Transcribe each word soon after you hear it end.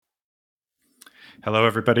Hello,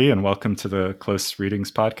 everybody, and welcome to the Close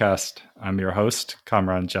Readings podcast. I'm your host,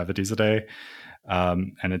 Kamran Javadizadeh,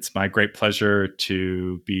 and it's my great pleasure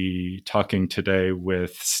to be talking today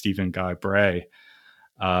with Stephen Guy-Bray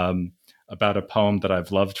about a poem that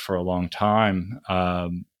I've loved for a long time, a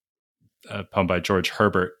poem by George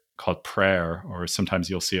Herbert called Prayer, or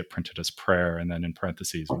sometimes you'll see it printed as Prayer and then in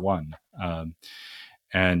parentheses, one.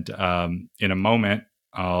 In a moment,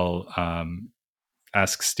 I'll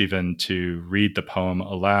ask Stephen to read the poem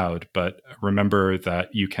aloud, but remember that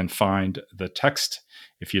you can find the text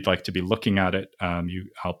if you'd like to be looking at it.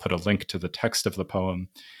 I'll put a link to the text of the poem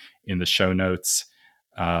in the show notes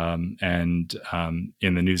and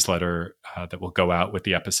in the newsletter that will go out with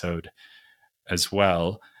the episode as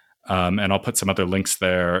well. And I'll put some other links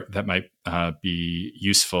there that might be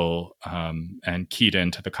useful and keyed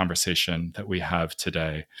into the conversation that we have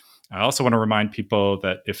today. I also want to remind people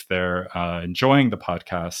that if they're enjoying the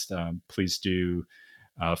podcast, please do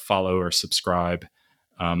follow or subscribe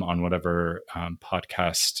on whatever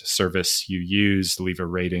podcast service you use. Leave a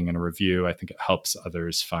rating and a review. I think it helps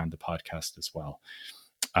others find the podcast as well.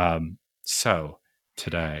 So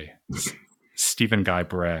today, Stephen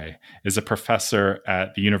Guy-Bray is a professor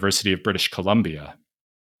at the University of British Columbia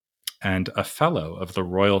and a fellow of the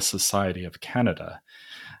Royal Society of Canada,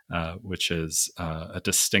 which is a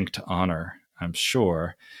distinct honor, I'm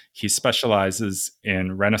sure. He specializes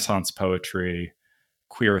in Renaissance poetry,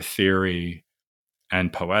 queer theory,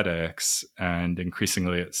 and poetics, and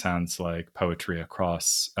increasingly it sounds like poetry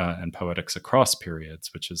across and poetics across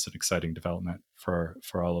periods, which is an exciting development for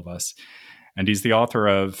all of us. And he's the author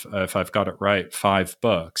of, if I've got it right, 5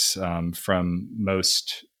 books. From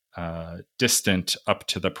most distant up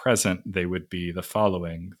to the present, they would be the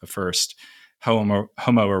following. The first,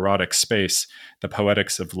 Homoerotic Space, The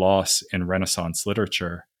Poetics of Loss in Renaissance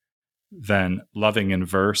Literature. Then Loving in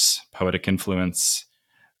Verse, Poetic Influence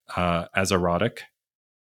as Erotic.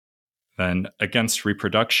 Then Against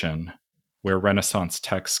Reproduction, Where Renaissance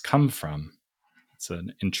Texts Come From. It's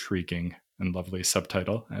an intriguing and lovely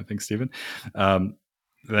subtitle, I think, Stephen.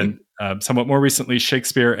 Then somewhat more recently,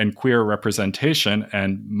 Shakespeare and Queer Representation,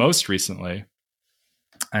 and most recently,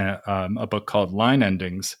 a book called Line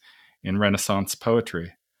Endings in Renaissance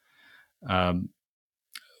Poetry.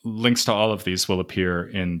 Links to all of these will appear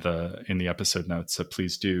in the episode notes, so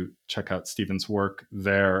please do check out Stephen's work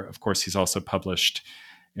there. Of course, he's also published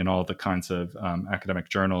in all the kinds of academic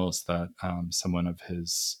journals that someone of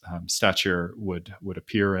his stature would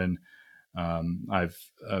appear in. I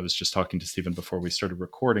was just talking to Stephen before we started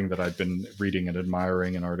recording that I'd been reading and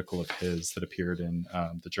admiring an article of his that appeared in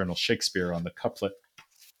the journal Shakespeare on the couplet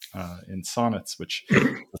in sonnets, which is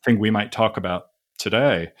the thing we might talk about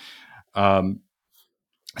today.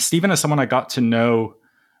 Stephen is someone I got to know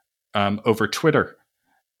over Twitter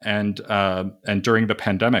and during the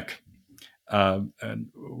pandemic, and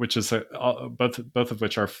which is both of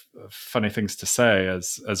which are funny things to say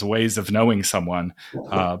as ways of knowing someone.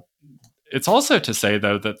 It's also to say,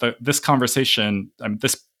 though, that this conversation,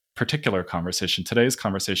 this particular conversation, today's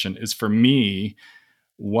conversation, is for me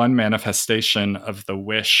one manifestation of the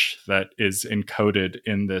wish that is encoded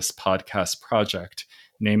in this podcast project,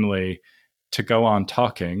 namely to go on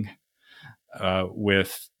talking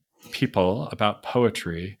with people about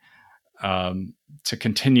poetry, to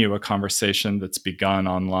continue a conversation that's begun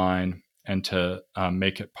online and to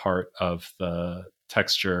make it part of the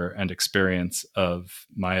texture and experience of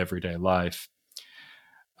my everyday life.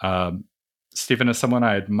 Stephen is someone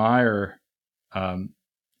I admire,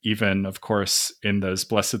 even, of course, in those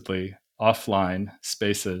blessedly offline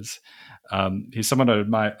spaces. He's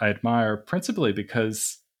someone I admire principally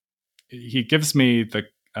because he gives me the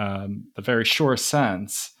very sure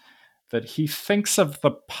sense that he thinks of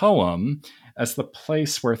the poem as the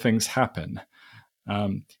place where things happen.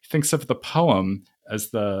 He thinks of the poem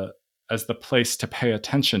as the place to pay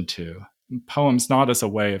attention to. Poems not as a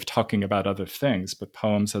way of talking about other things, but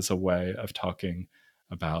poems as a way of talking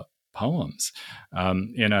about poems.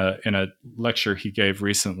 In a lecture he gave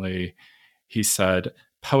recently, he said,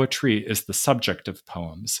 "Poetry is the subject of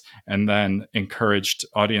poems," and then encouraged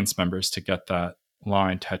audience members to get that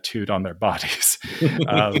line tattooed on their bodies.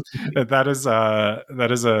 That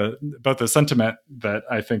is both a sentiment that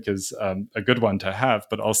I think is a good one to have,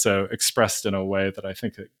 but also expressed in a way that I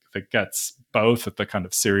think that gets both at the kind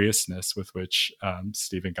of seriousness with which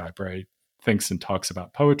Stephen Guy-Bray thinks and talks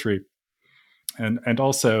about poetry, and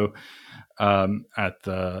also at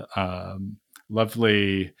the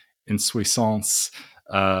lovely insouciance,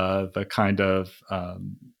 the kind of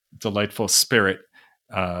delightful spirit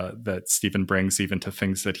that Stephen brings even to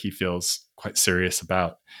things that he feels quite serious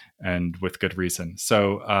about, and with good reason.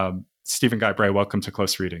 So Stephen Guy-Bray, welcome to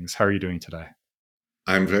Close Readings. How are you doing today?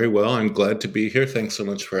 I'm very well. I'm glad to be here. Thanks so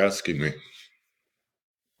much for asking me.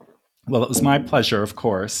 Well, it was my pleasure, of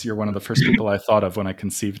course. You're one of the first people I thought of when I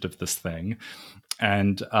conceived of this thing.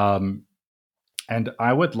 And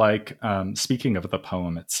I would like, speaking of the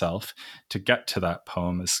poem itself, to get to that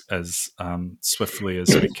poem as swiftly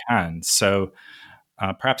as we can. So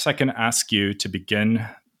perhaps I can ask you to begin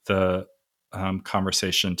the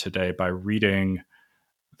conversation today by reading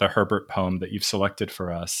the Herbert poem that you've selected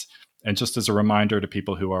for us. And just as a reminder to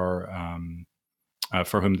people who are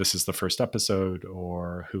for whom this is the first episode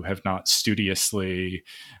or who have not studiously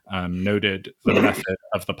noted the method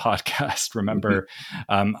of the podcast, remember,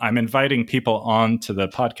 I'm inviting people on to the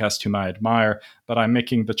podcast whom I admire, but I'm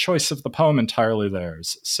making the choice of the poem entirely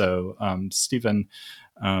theirs. So Stephen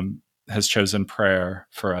has chosen prayer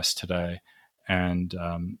for us today, and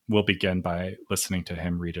we'll begin by listening to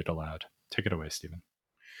him read it aloud. Take it away, Stephen.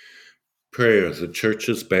 Prayer, the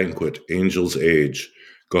church's banquet, angel's age,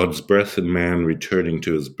 God's breath in man returning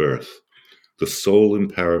to his birth, the soul in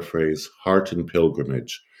paraphrase, heart in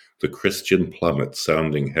pilgrimage, the Christian plummet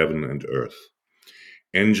sounding heaven and earth.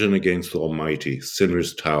 Engine against Almighty,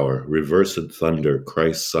 sinner's tower, reversed thunder,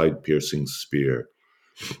 Christ's side-piercing spear,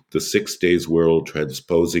 the 6 days' world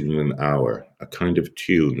transposing in an hour, a kind of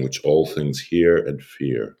tune which all things hear and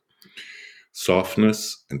fear.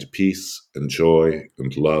 Softness and peace and joy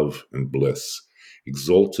and love and bliss,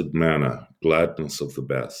 exalted manna, gladness of the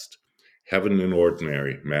best, heaven in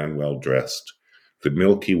ordinary, man well dressed, the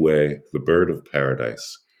Milky Way, the bird of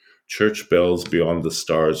paradise, church bells beyond the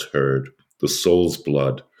stars heard, the soul's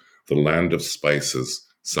blood, the land of spices,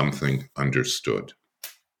 something understood.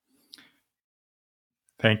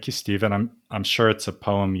 Thank you, Stephen. I'm sure it's a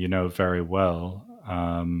poem you know very well.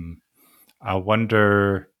 I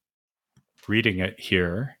wonder, reading it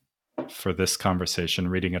here for this conversation,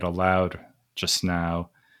 reading it aloud just now,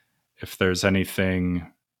 if there's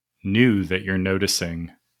anything new that you're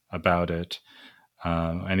noticing about it,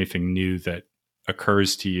 anything new that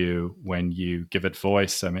occurs to you when you give it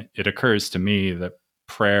voice. I mean, it occurs to me that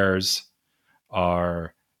prayers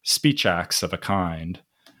are speech acts of a kind,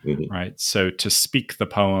 right? So to speak the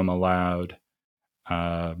poem aloud,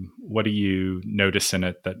 what do you notice in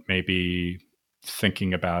it that maybe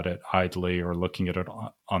thinking about it idly or looking at it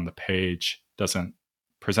on the page doesn't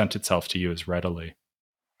present itself to you as readily?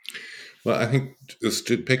 Well, I think just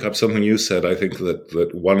to pick up something you said, I think that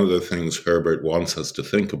one of the things Herbert wants us to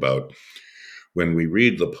think about when we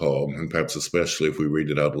read the poem, and perhaps especially if we read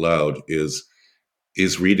it out loud, is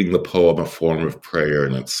reading the poem a form of prayer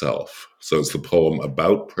in itself? So is the poem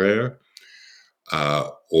about prayer,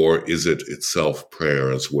 or is it itself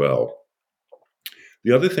prayer as well?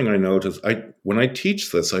 The other thing I notice, when I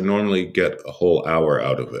teach this, I normally get a whole hour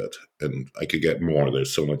out of it, and I could get more.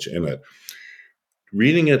 There's so much in it.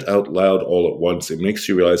 Reading it out loud all at once, it makes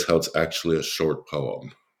you realize how it's actually a short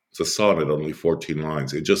poem. It's a sonnet, only 14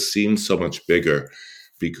 lines. It just seems so much bigger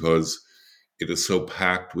because it is so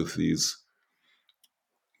packed with these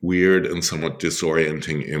weird and somewhat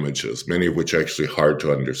disorienting images, many of which are actually hard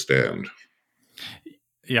to understand.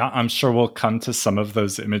 Yeah, I'm sure we'll come to some of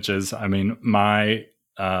those images. I mean,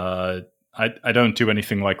 I don't do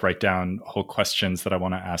anything like write down whole questions that I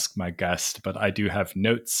want to ask my guest, but I do have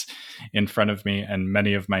notes in front of me, and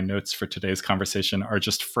many of my notes for today's conversation are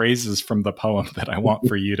just phrases from the poem that I want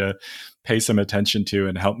for you to pay some attention to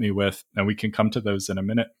and help me with, and we can come to those in a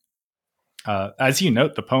minute. As you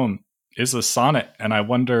note, the poem is a sonnet, and I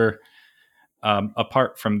wonder,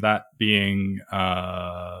 apart from that being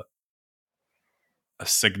a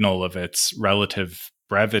signal of its relative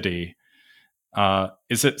brevity,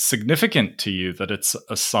 is it significant to you that it's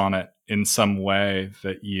a sonnet in some way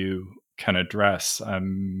that you can address? I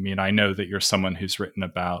mean, I know that you're someone who's written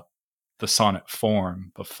about the sonnet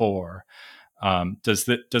form before. Does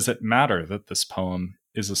it matter that this poem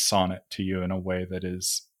is a sonnet to you in a way that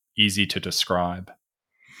is easy to describe?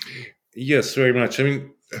 Yes, very much. I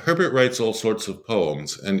mean, Herbert writes all sorts of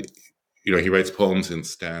poems, and he writes poems in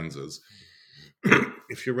stanzas.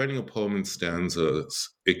 If you're writing a poem in stanzas,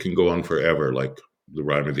 it can go on forever, like the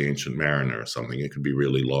Rime of the Ancient Mariner or something. It could be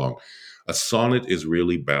really long. A sonnet is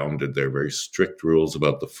really bounded. There are very strict rules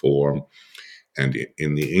about the form. And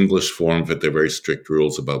in the English form of it, there are very strict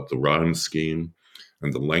rules about the rhyme scheme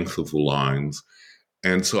and the length of the lines.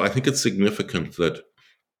 And so I think it's significant that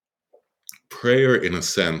prayer, in a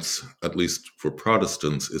sense, at least for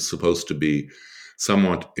Protestants, is supposed to be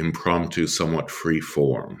somewhat impromptu, somewhat free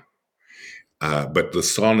form. But the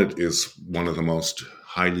sonnet is one of the most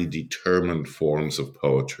highly determined forms of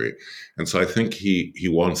poetry. And so I think he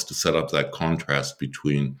wants to set up that contrast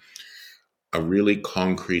between a really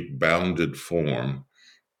concrete, bounded form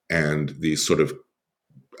and these sort of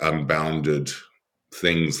unbounded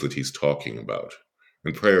things that he's talking about.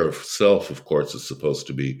 And prayer itself, of course, is supposed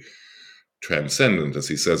to be transcendent. As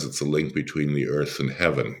he says, it's a link between the earth and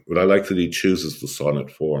heaven. But I like that he chooses the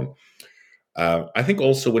sonnet form. I think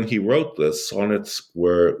also when he wrote this, sonnets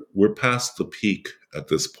were past the peak at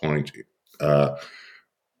this point uh,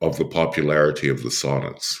 of the popularity of the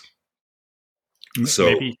sonnets. So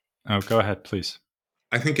Maybe. Oh, go ahead, please.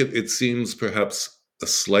 I think it seems perhaps a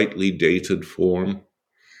slightly dated form.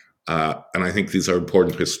 And I think these are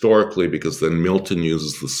important historically because then Milton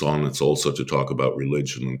uses the sonnets also to talk about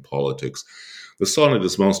religion and politics. The sonnet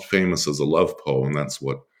is most famous as a love poem. That's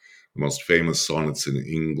what the most famous sonnets in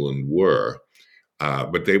England were.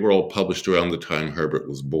 But they were all published around the time Herbert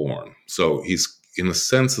was born. So he's, in a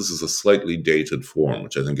sense, this is a slightly dated form,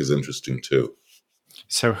 which I think is interesting too.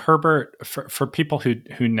 So Herbert, for people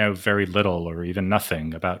who know very little or even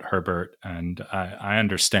nothing about Herbert, and I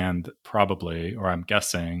understand probably, or I'm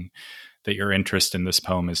guessing, that your interest in this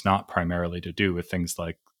poem is not primarily to do with things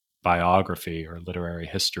like biography or literary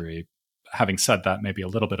history. Having said that, maybe a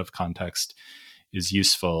little bit of context is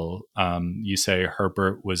useful. You say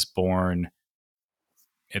Herbert was born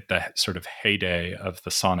at the sort of heyday of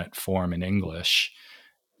the sonnet form in English.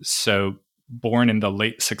 So born in the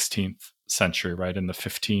late 16th century, right? In the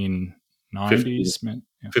 1590s,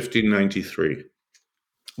 1593.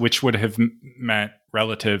 Which would have meant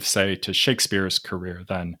relative, say, to Shakespeare's career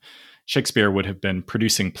then. Shakespeare would have been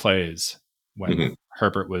producing plays when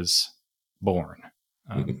Herbert was born.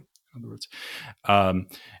 In other words,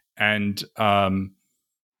 and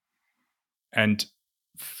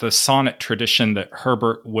the sonnet tradition that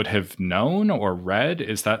Herbert would have known or read,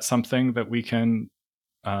 is that something that we can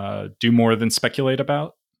do more than speculate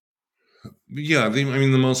about? Yeah, I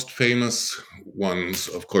mean, the most famous ones,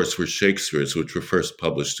 of course, were Shakespeare's, which were first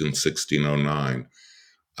published in 1609.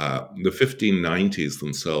 The 1590s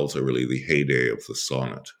themselves are really the heyday of the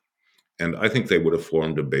sonnet. And I think they would have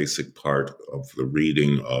formed a basic part of the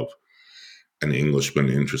reading of an Englishman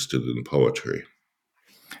interested in poetry.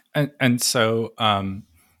 And so I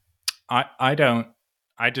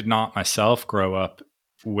did not myself grow up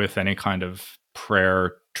with any kind of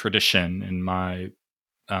prayer tradition in my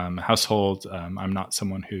household. I'm not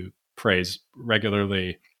someone who prays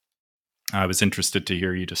regularly. I was interested to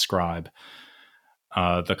hear you describe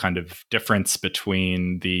the kind of difference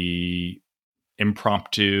between the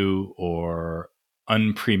impromptu or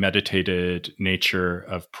unpremeditated nature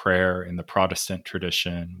of prayer in the Protestant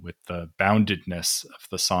tradition with the boundedness of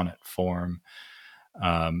the sonnet form,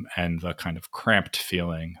 and the kind of cramped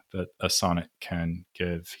feeling that a sonnet can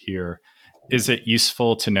give here. Is it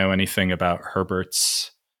useful to know anything about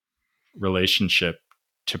Herbert's relationship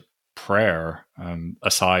to prayer,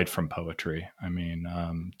 aside from poetry? I mean,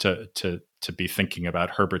 to be thinking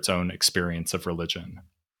about Herbert's own experience of religion.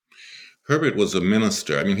 Herbert was a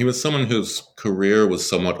minister. I mean, he was someone whose career was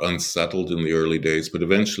somewhat unsettled in the early days, but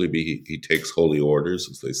eventually he takes holy orders,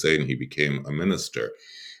 as they say, and he became a minister.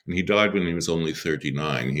 And he died when he was only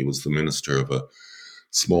 39. He was the minister of a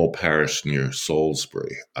small parish near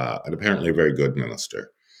Salisbury, and apparently a very good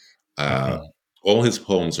minister. All his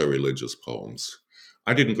poems are religious poems.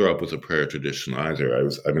 I didn't grow up with a prayer tradition either.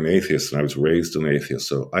 I'm an atheist, and I was raised an atheist,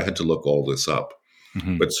 so I had to look all this up.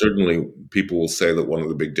 But certainly, people will say that one of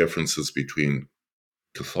the big differences between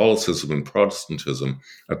Catholicism and Protestantism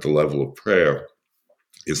at the level of prayer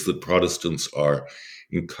is that Protestants are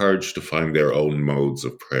encouraged to find their own modes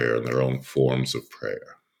of prayer and their own forms of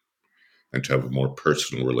prayer and to have a more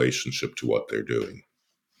personal relationship to what they're doing.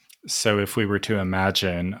 So if we were to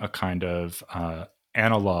imagine a kind of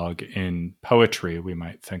analog in poetry, we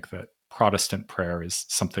might think that Protestant prayer is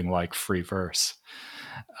something like free verse.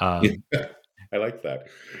 I like that.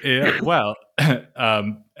 Yeah, well,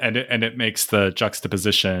 and it makes the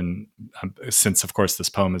juxtaposition, since of course this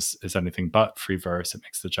poem is anything but free verse. It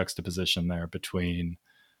makes the juxtaposition there between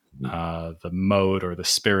the mode or the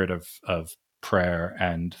spirit of prayer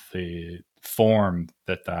and the form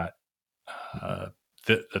that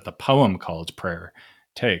the poem called prayer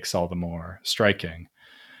takes, all the more striking.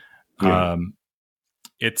 Yeah.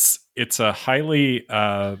 It's a highly,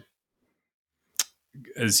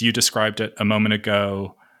 as you described it a moment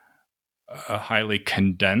ago, a highly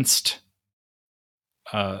condensed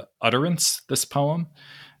utterance, this poem.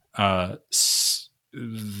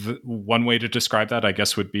 One way to describe that, I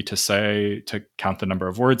guess, would be to count the number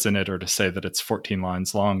of words in it, or to say that it's 14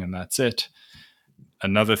 lines long and that's it.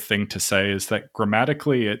 Another thing to say is that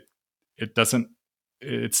grammatically it doesn't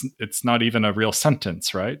it's not even a real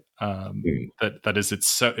sentence, right? Mm. That is,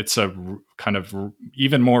 it's a kind of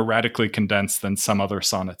even more radically condensed than some other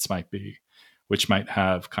sonnets might be, which might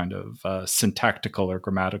have kind of syntactical or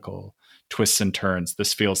grammatical twists and turns.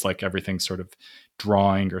 This feels like everything's sort of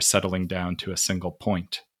drawing or settling down to a single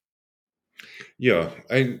point. Yeah,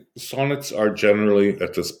 sonnets are generally,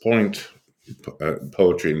 at this point,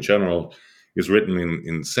 poetry in general is written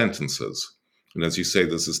in sentences. And as you say,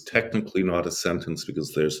 this is technically not a sentence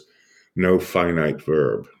because there's no finite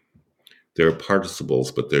verb. There are participles,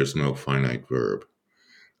 but there's no finite verb,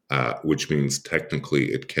 which means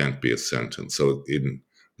technically it can't be a sentence. So in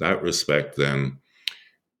that respect, then,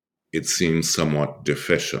 it seems somewhat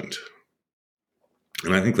deficient.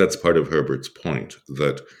 And I think that's part of Herbert's point,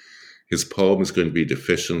 that his poem is going to be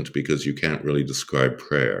deficient because you can't really describe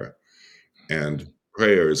prayer. And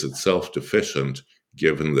prayer is itself deficient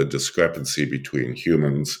given the discrepancy between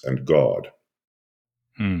humans and God.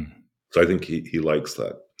 So I think he likes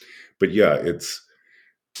that. But yeah, it's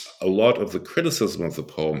a lot of the criticism of the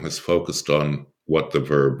poem has focused on what the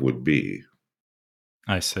verb would be.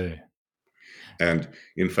 I see. And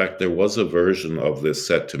in fact, there was a version of this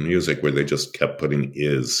set to music where they just kept putting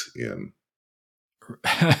is in.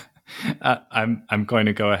 I'm going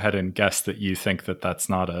to go ahead and guess that you think that that's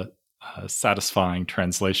not a satisfying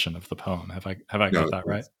translation of the poem. Have I No, got that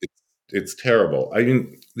right? it's terrible. I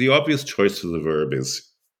mean, the obvious choice of the verb is.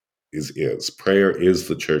 Prayer is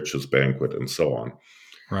the church's banquet, and so on.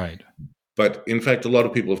 Right. But in fact, a lot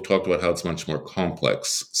of people have talked about how it's much more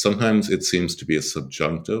complex. Sometimes it seems to be a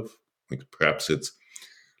subjunctive, like perhaps it's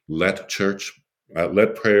let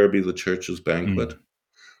prayer be the church's banquet.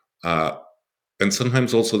 And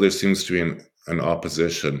sometimes also there seems to be an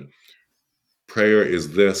opposition. Prayer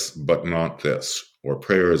is this, but not this, or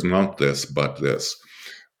prayer is not this, but this.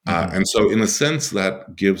 And so, in a sense,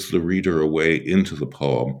 that gives the reader a way into the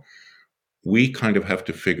poem. We kind of have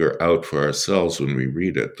to figure out for ourselves when we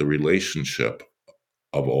read it the relationship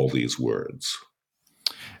of all these words.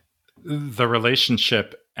 The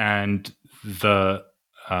relationship and the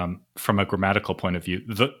from a grammatical point of view,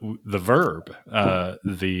 the verb,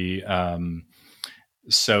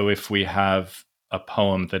 so if we have a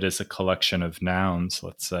poem that is a collection of nouns,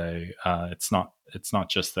 let's say, it's not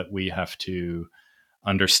just that we have to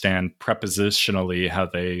understand prepositionally how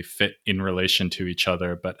they fit in relation to each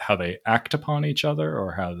other, but how they act upon each other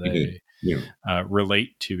or how they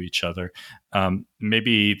relate to each other.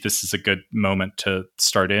 Maybe this is a good moment to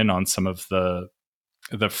start in on some of the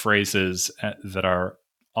phrases that are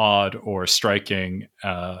odd or striking,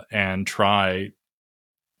 and try,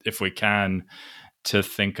 if we can, to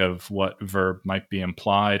think of what verb might be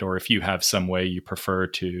implied, or if you have some way you prefer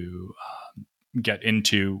to get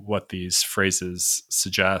into what these phrases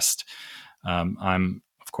suggest. I'm,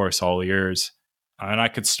 of course, all ears. And I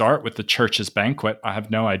could start with the church's banquet. I have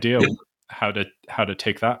no idea how to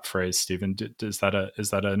take that phrase, Stephen. Is that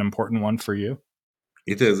an important one for you?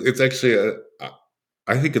 It is. It's actually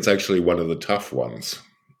I think it's actually one of the tough ones.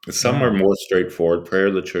 Some are more straightforward.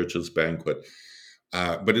 Prayer, the church's banquet,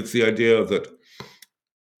 but it's the idea that,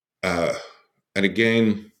 and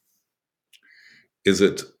again, is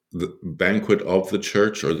it the banquet of the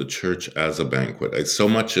church or the church as a banquet? It's so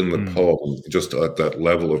much in the poem, just at that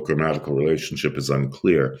level of grammatical relationship is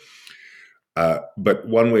unclear. But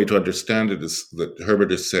one way to understand it is that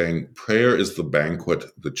Herbert is saying prayer is the banquet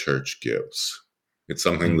the church gives. It's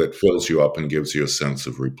something that fills you up and gives you a sense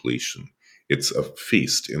of repletion. It's a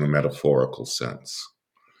feast in a metaphorical sense.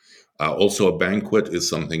 Also, a banquet is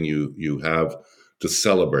something you have to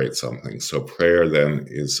celebrate something. So prayer then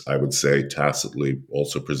is, I would say, tacitly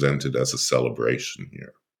also presented as a celebration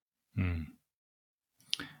here.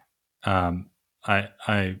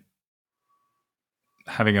 I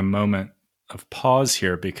having a moment of pause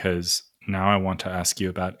here because now I want to ask you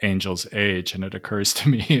about Angel's Age, and it occurs to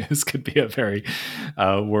me this could be a very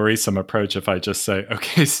worrisome approach if I just say,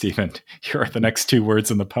 okay, Stephen, here are the next two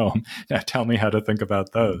words in the poem. Now tell me how to think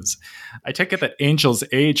about those. I take it that Angel's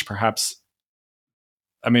Age perhaps,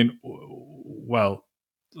 I mean, well,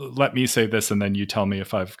 let me say this and then you tell me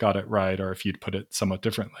if I've got it right or if you'd put it somewhat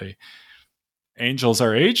differently. Angels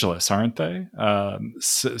are ageless, aren't they?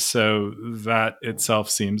 So that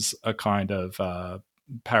itself seems a kind of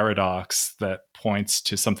paradox that points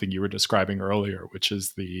to something you were describing earlier, which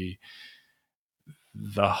is the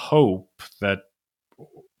hope that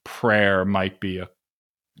prayer might be a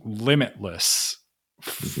limitless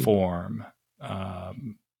form.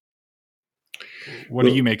 What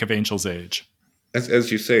do you make of Angel's Age?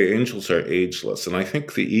 As you say, angels are ageless. And I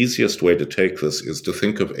think the easiest way to take this is to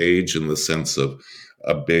think of age in the sense of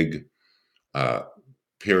a big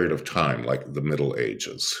period of time, like the Middle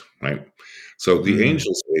Ages, right? So the Mm.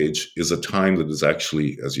 angel's age is a time that is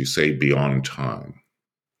actually, as you say, beyond time,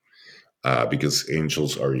 because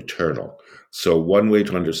angels are eternal. So one way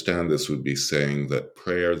to understand this would be saying that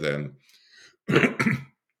prayer then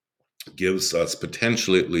gives us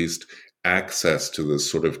potentially at least access to this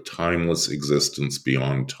sort of timeless existence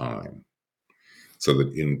beyond time. So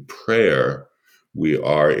that in prayer, we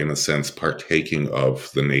are, in a sense, partaking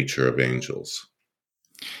of the nature of angels.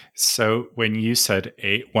 So when you said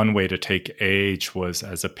one way to take age was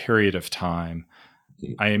as a period of time,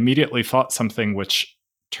 I immediately thought something which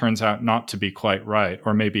turns out not to be quite right,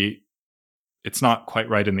 or maybe it's not quite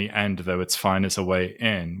right in the end, though it's fine as a way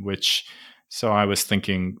in, so I was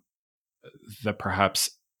thinking that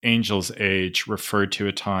perhaps Angel's age referred to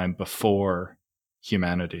a time before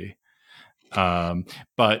humanity.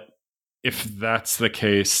 But if that's the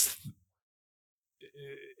case,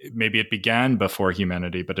 maybe it began before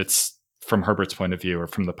humanity, but it's from Herbert's point of view or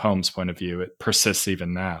from the poem's point of view, it persists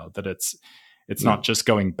even now, that it's not just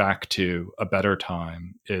going back to a better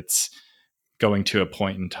time, it's going to a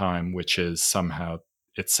point in time which is somehow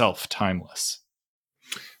itself timeless.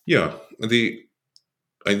 Yeah,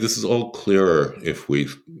 this is all clearer if we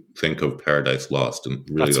think of Paradise Lost, and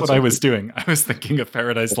really That's what that's I one was doing. I was thinking of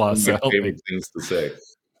Paradise Lost, of my so help me. favorite things to say.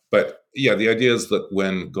 But yeah, the idea is that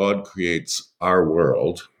when God creates our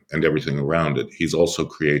world and everything around it, he's also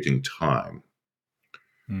creating time,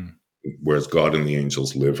 whereas God and the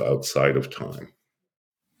angels live outside of time.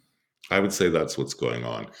 I would say that's what's going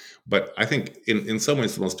on. But I think in some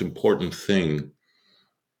ways, the most important thing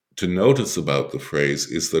to notice about the phrase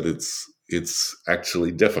is that it's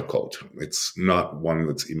actually difficult. It's not one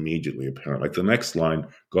that's immediately apparent. Like the next line,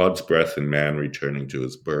 God's breath in man returning to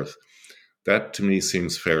his birth, that to me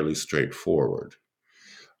seems fairly straightforward.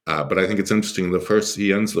 But I think it's interesting.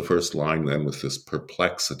 He ends the first line then with this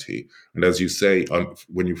perplexity, and as you say,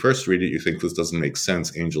 when you first read it, you think this doesn't make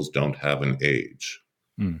sense. Angels don't have an age.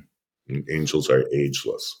 Mm. Angels are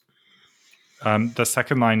ageless. The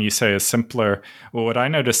second line you say is simpler. Well, what I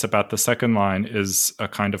notice about the second line is a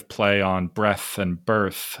kind of play on breath and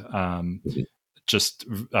birth, just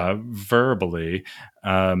verbally.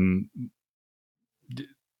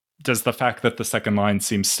 Does the fact that the second line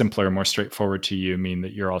seems simpler, more straightforward to you, mean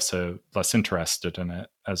that you're also less interested in it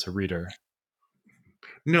as a reader?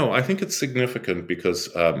 No, I think it's significant because,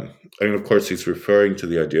 of course, he's referring to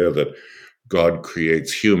the idea that God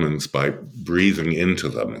creates humans by breathing into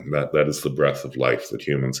them. That is the breath of life that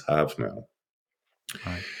humans have now.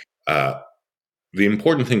 Right. The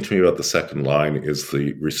important thing to me about the second line is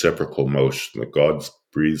the reciprocal motion that God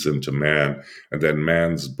breathes into man, and then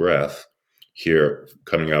man's breath, here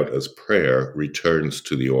coming out as prayer, returns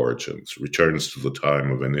to the origins, returns to the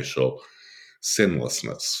time of initial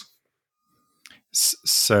sinlessness.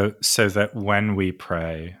 So that when we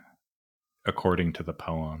pray, according to the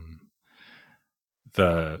poem,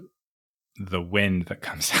 the wind that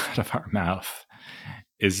comes out of our mouth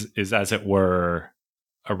is as it were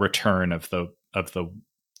a return of the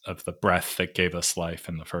breath that gave us life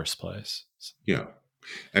in the first place. Yeah.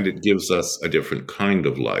 And it gives us a different kind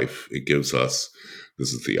of life. It gives us,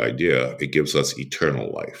 this is the idea, it gives us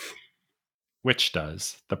eternal life. Which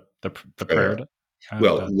does the prayer? Prayer.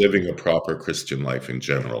 Well, Does. living a proper Christian life in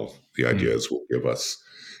general, the idea is will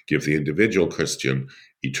give the individual Christian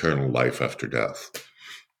eternal life after death.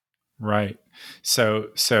 Right. So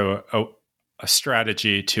a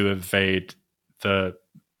strategy to evade the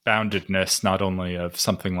boundedness not only of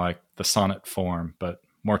something like the sonnet form, but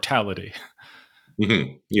mortality.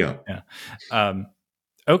 Mm-hmm. Yeah. Yeah.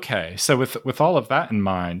 Okay. So with all of that in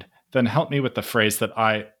mind, then help me with the phrase that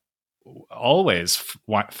I always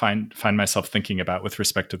find myself thinking about with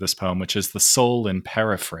respect to this poem, which is the soul in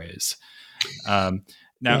paraphrase.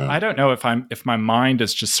 Now, I don't know if my mind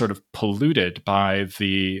is just sort of polluted by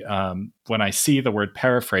the when I see the word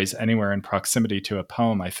paraphrase anywhere in proximity to a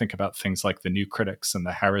poem, I think about things like the New Critics and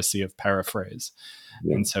the heresy of paraphrase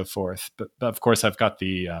and so forth. But of course, I've got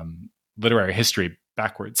the literary history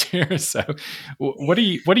backwards here. So, what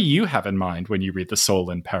do you have in mind when you read the soul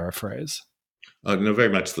in paraphrase? No, very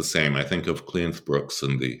much the same. I think of Cleanth Brooks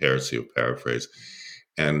and the heresy of paraphrase.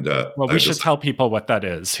 And Well, we should tell people what that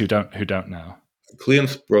is who don't know.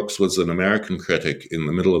 Cleanth Brooks was an American critic in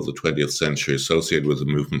the middle of the 20th century associated with a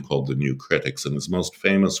movement called the New Critics. And his most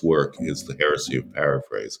famous work is The Heresy of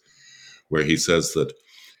Paraphrase, where he says that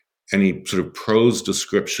any sort of prose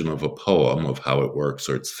description of a poem, of how it works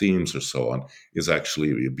or its themes or so on, is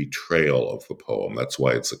actually a betrayal of the poem. That's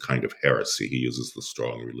why it's a kind of heresy. He uses the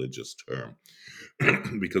strong religious term.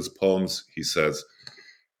 Because poems, he says,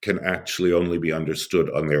 can actually only be understood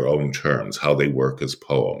on their own terms, how they work as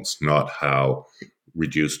poems, not how,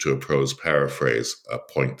 reduced to a prose paraphrase, a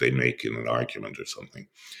point they make in an argument or something.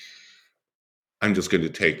 I'm just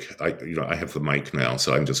going to I have the mic now,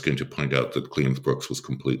 so I'm just going to point out that Cleans Brooks was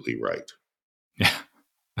completely right. Yeah,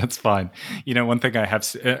 that's fine. One thing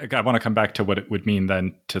I want to come back to what it would mean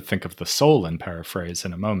then to think of the soul in paraphrase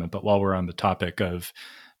in a moment. But while we're on the topic of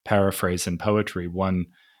paraphrase in poetry, one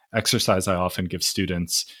exercise I often give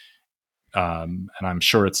students, and I'm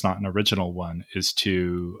sure it's not an original one, is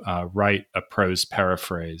to write a prose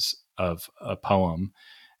paraphrase of a poem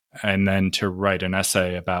and then to write an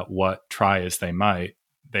essay about what, try as they might,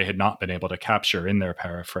 they had not been able to capture in their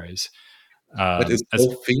paraphrase. But it's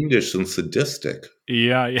so fiendish and sadistic.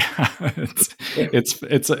 Yeah.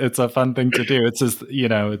 It's a fun thing to do. It's just,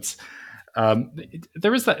 it's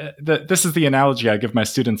there is this is the analogy I give my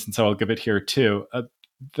students, and so I'll give it here too.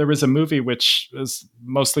 There was a movie which is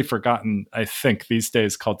mostly forgotten, I think, these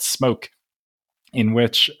days, called Smoke, in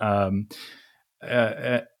which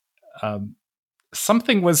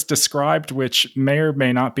something was described which may or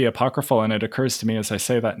may not be apocryphal. And it occurs to me as I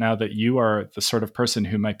say that now that you are the sort of person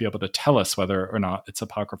who might be able to tell us whether or not it's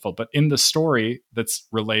apocryphal. But in the story that's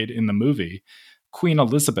relayed in the movie, Queen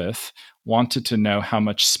Elizabeth wanted to know how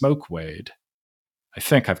much smoke weighed. I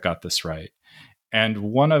think I've got this right. And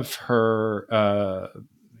one of her,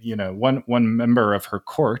 one member of her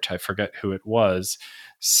court, I forget who it was,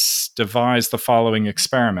 devised the following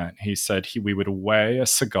experiment. He said we would weigh a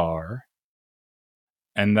cigar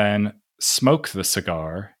and then smoke the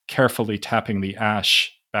cigar, carefully tapping the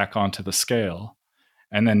ash back onto the scale,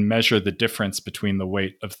 and then measure the difference between the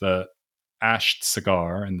weight of the ashed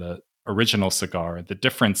cigar and the original cigar. The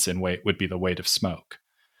difference in weight would be the weight of smoke,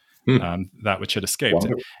 that which had escaped.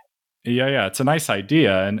 Wonderful. Yeah, it's a nice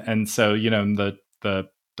idea, and so the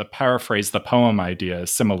paraphrase, the poem idea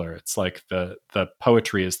is similar. It's like the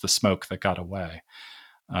poetry is the smoke that got away.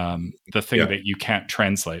 The thing that you can't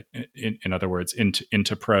translate, in other words,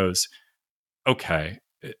 into prose. Okay,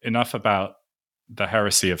 enough about the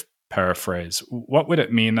heresy of paraphrase. What would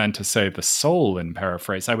it mean then to say the soul in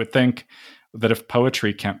paraphrase? I would think that if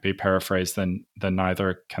poetry can't be paraphrased, then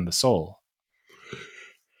neither can the soul.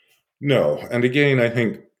 No, and again, I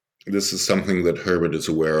think this is something that Herbert is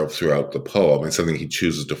aware of throughout the poem, and something he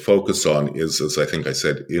chooses to focus on is, as I think I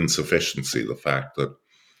said, insufficiency, the fact that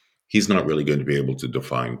he's not really going to be able to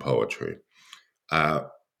define poetry.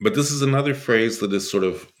 But this is another phrase that is sort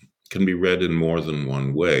of can be read in more than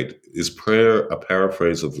one way. Is prayer a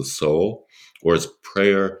paraphrase of the soul, or is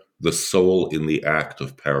prayer the soul in the act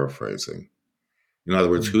of paraphrasing? In other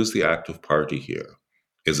words, who's the active party here?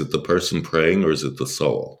 Is it the person praying, or is it the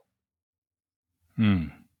soul?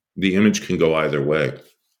 The image can go either way.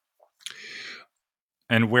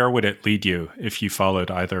 And where would it lead you if you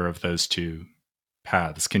followed either of those two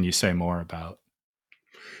paths? Can you say more about?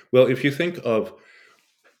 Well, if you think of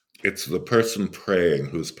it's the person praying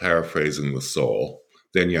who's paraphrasing the soul,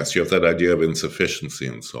 then yes, you have that idea of insufficiency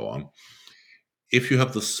and so on. If you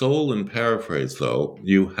have the soul in paraphrase, though,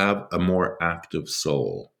 you have a more active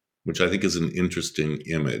soul, which I think is an interesting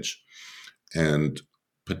image and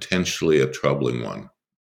potentially a troubling one.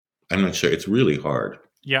 I'm not sure. It's really hard.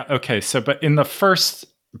 Yeah, okay. So, but in the first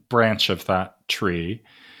branch of that tree,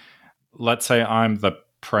 let's say I'm the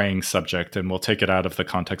praying subject, and we'll take it out of the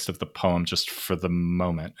context of the poem just for the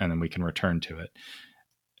moment, and then we can return to it.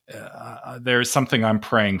 There's something I'm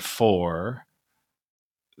praying for.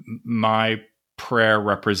 My prayer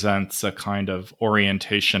represents a kind of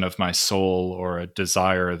orientation of my soul or a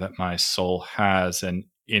desire that my soul has. And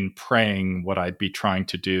in praying, what I'd be trying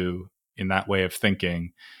to do in that way of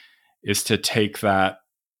thinking is to take that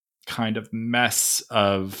kind of mess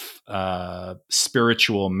of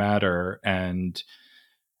spiritual matter and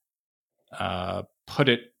put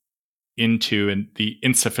it into the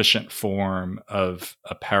insufficient form of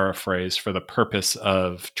a paraphrase for the purpose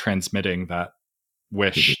of transmitting that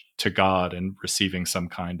wish to God and receiving some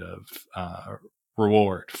kind of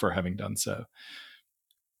reward for having done so.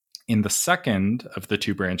 In the second of the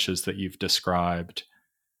two branches that you've described,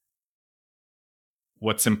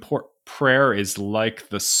 what's important, prayer is like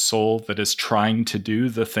the soul that is trying to do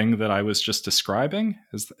the thing that I was just describing.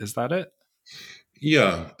 Is that it?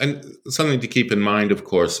 Yeah. And something to keep in mind, of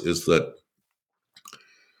course, is that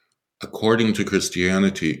according to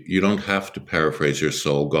Christianity, you don't have to paraphrase your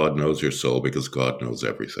soul. God knows your soul because God knows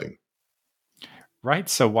everything. Right.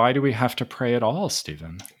 So why do we have to pray at all,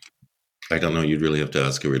 Stephen? I don't know. You'd really have to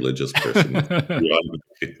ask a religious person.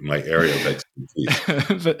 My area of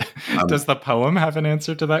expertise. Does the poem have an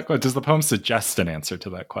answer to that question? Does the poem suggest an answer to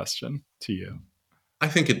that question to you? I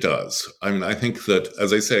think it does. I mean, I think that,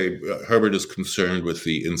 as I say, Herbert is concerned with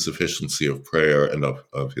the insufficiency of prayer and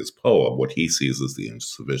of his poem, what he sees as the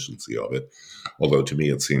insufficiency of it, although to me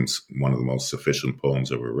it seems one of the most sufficient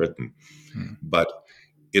poems ever written. Hmm. But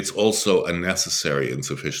it's also a necessary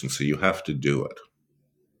insufficiency. You have to do it.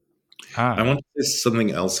 I Ah, want to say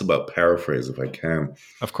something else about paraphrase, if I can.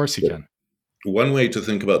 of course you can. One way to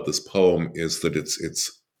think about this poem is that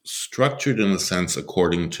it's structured in a sense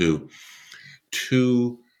according to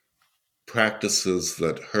two practices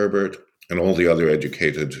that Herbert and all the other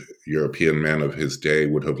educated European men of his day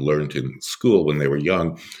would have learned in school when they were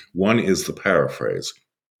young. One is the paraphrase,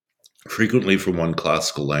 frequently from one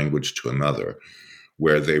classical language to another,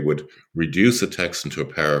 where they would reduce a text into a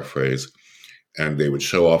paraphrase and they would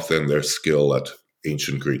show off then their skill at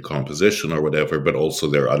ancient Greek composition or whatever, but also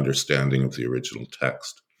their understanding of the original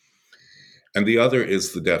text. And the other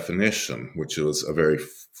is the definition, which was a very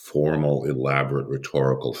formal, elaborate,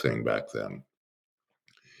 rhetorical thing back then.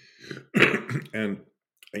 And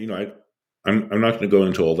I'm not going to go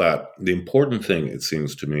into all that. The important thing, it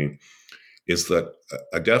seems to me, is that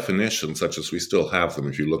a definition, such as we still have them,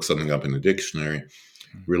 if you look something up in a dictionary,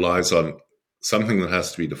 relies on something that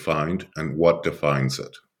has to be defined and what defines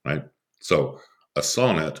it, right? So a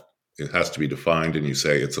sonnet, it has to be defined, and you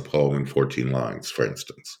say it's a poem in 14 lines, for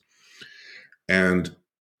instance. And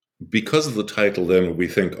because of the title, then we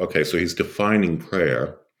think, okay, so he's defining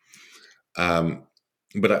prayer.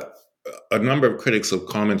 But a number of critics have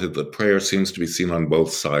commented that prayer seems to be seen on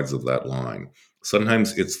both sides of that line.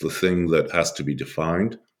 Sometimes it's the thing that has to be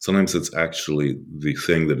defined. Sometimes it's actually the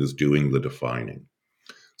thing that is doing the defining.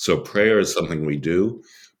 So prayer is something we do,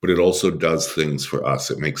 but it also does things for us.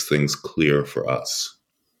 It makes things clear for us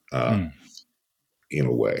Hmm. in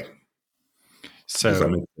a way. Does that So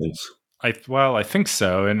make sense? I think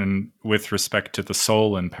so. And with respect to the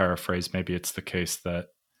soul in paraphrase, maybe it's the case that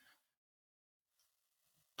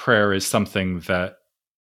prayer is something that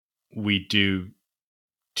we do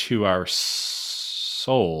to our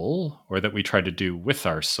soul, or that we try to do with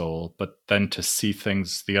our soul, but then to see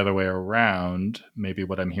things the other way around, maybe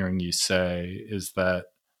what I'm hearing you say is that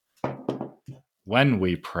when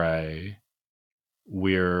we pray,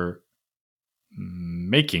 we're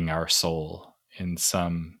making our soul in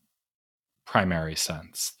some primary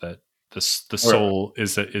sense, that the Or, soul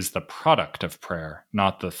is the product of prayer,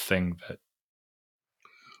 not the thing that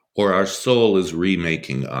or our soul is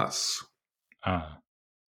remaking us. ah,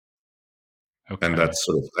 And okay, that's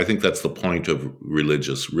sort of, I think that's the point of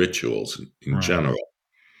religious rituals in right, general.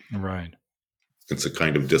 right. It's a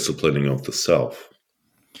kind of disciplining of the self.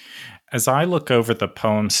 As I look over the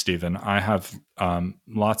poem, Stephen, I have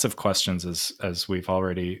lots of questions, as we've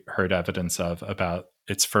already heard evidence of, about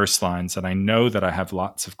its first lines, and I know that I have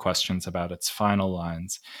lots of questions about its final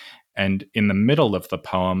lines. And in the middle of the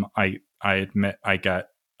poem, I admit I get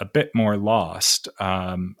a bit more lost.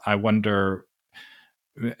 I wonder,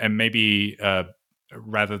 and maybe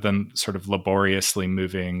rather than sort of laboriously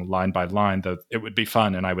moving line by line, though it would be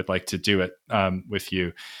fun, and I would like to do it with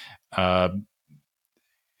you. Uh,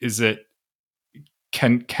 is it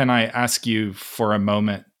can I ask you for a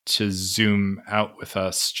moment to zoom out with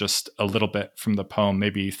us just a little bit from the poem,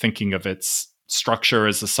 maybe thinking of its structure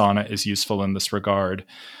as a sonnet is useful in this regard,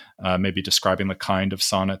 maybe describing the kind of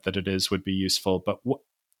sonnet that it is would be useful. But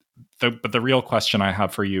the real question I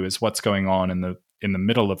have for you is what's going on in the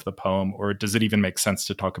middle of the poem, or does it even make sense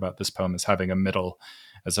to talk about this poem as having a middle,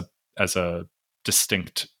 as a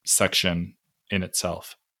distinct section in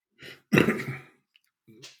itself?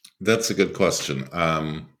 That's a good question.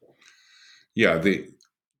 Yeah,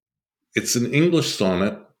 it's an English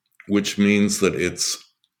sonnet, which means that it's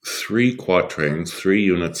three quatrains, three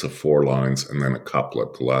units of 4 lines, and then a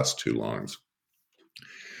couplet, the last 2 lines.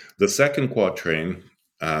 The second quatrain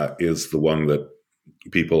is the one that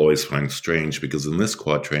people always find strange because in this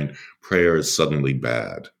quatrain, prayer is suddenly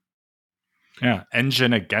bad. Yeah,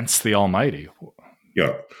 engine against the Almighty.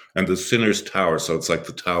 Yeah, and the sinner's tower, so it's like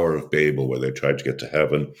the Tower of Babel where they tried to get to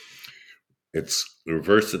heaven. It's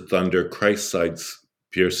reversed thunder, Christ-side's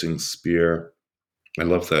piercing spear. I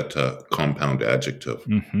love that compound adjective.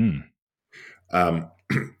 Mm-hmm. Um,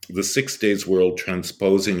 the 6 days world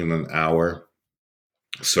transposing in an hour.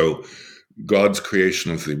 So God's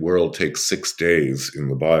creation of the world takes 6 days in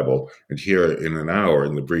the Bible, and here in an hour,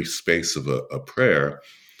 in the brief space of a prayer,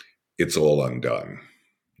 it's all undone.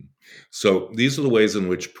 So these are the ways in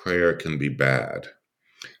which prayer can be bad,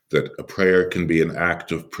 that a prayer can be an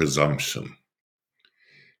act of presumption.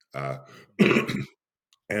 Uh,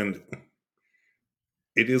 and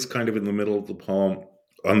it is kind of in the middle of the poem.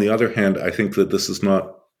 On the other hand, I think that this is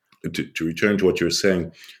not to return to what you were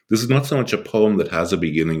saying, this is not so much a poem that has a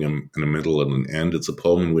beginning and a middle and an end. It's a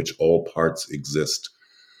poem in which all parts exist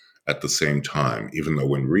at the same time, even though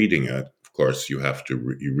when reading it, of course, you have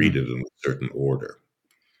to you read it in a certain order.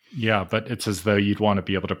 Yeah, but it's as though you'd want to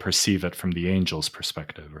be able to perceive it from the angel's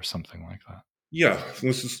perspective or something like that. Yeah,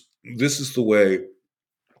 this is the way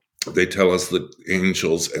they tell us that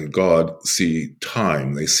angels and God see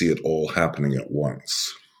time. They see it all happening at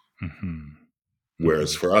once. Mm-hmm.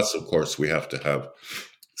 Whereas for us, of course, we have to have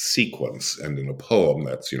sequence, and in a poem,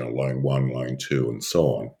 that's line 1, line 2, and so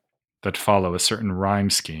on. That follow a certain rhyme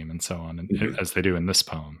scheme and so on, as they do in this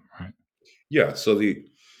poem, right? Yeah. So the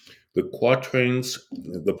quatrains,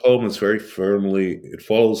 the poem is very firmly, it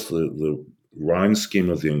follows the rhyme scheme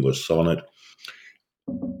of the English sonnet,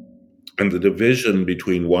 and the division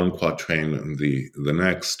between one quatrain and the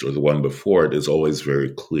next or the one before it is always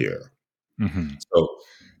very clear. Mm-hmm. So,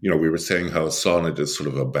 we were saying how a sonnet is sort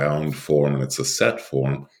of a bound form and it's a set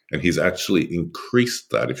form, and he's actually increased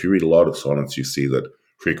that. If you read a lot of sonnets, you see that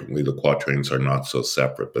frequently the quatrains are not so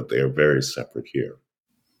separate, but they are very separate here.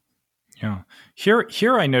 Yeah.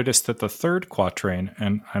 Here I noticed that the third quatrain,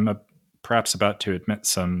 and I'm perhaps about to admit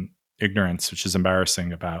some ignorance, which is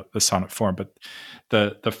embarrassing about the sonnet form, but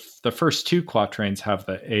the first two quatrains have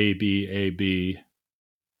the A B,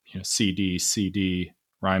 C D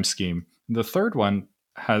rhyme scheme. The third one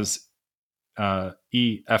has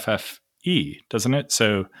E F E, doesn't it?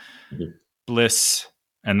 So Mhm. bliss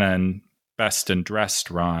and then best and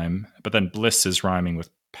dressed rhyme, but then bliss is rhyming with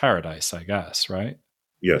paradise, I guess, right?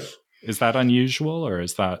 Yes. Is that unusual, or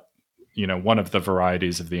is that one of the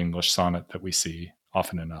varieties of the English sonnet that we see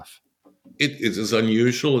often enough? It is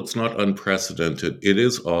unusual. It's not unprecedented. It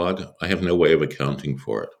is odd. I have no way of accounting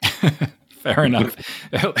for it. Fair enough.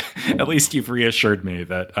 At least you've reassured me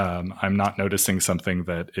that I'm not noticing something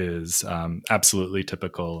that is absolutely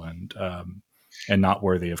typical and not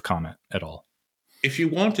worthy of comment at all. If you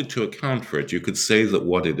wanted to account for it, you could say that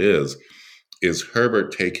what it is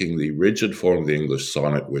Herbert taking the rigid form of the English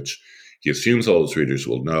sonnet, which he assumes all his readers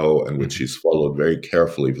will know and which he's followed very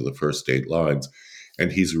carefully for the first 8 lines,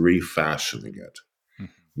 and he's refashioning it,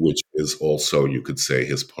 which is also, you could say,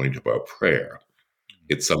 his point about prayer.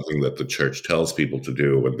 It's something that the church tells people to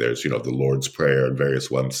do when there's, the Lord's Prayer and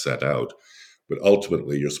various ones set out. But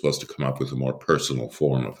ultimately, you're supposed to come up with a more personal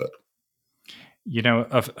form of it.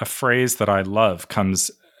 A phrase that I love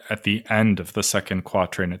comes at the end of the second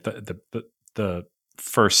quatrain, at the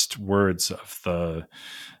first words of what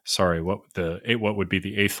would be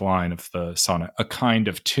the 8th line of the sonnet, a kind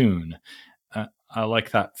of tune. I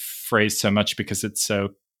like that phrase so much because it's so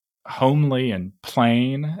homely and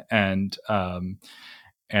plain, and I'm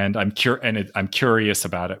curious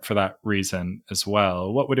about it for that reason as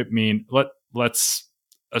well. What would it mean? Let's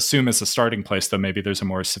assume as a starting place, though, maybe there's a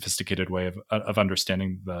more sophisticated way of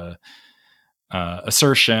understanding the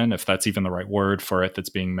assertion, if that's even the right word for it, that's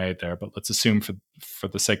being made there. But let's assume, for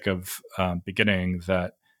the sake of beginning,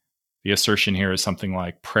 that the assertion here is something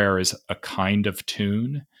like prayer is a kind of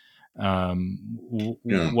tune.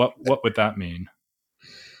 What would that mean?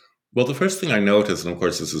 Well, the first thing I noticed, and of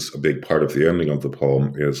course this is a big part of the ending of the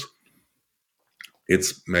poem, is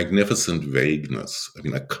its magnificent vagueness. I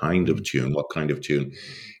mean, a kind of tune. What kind of tune?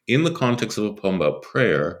 In the context of a poem about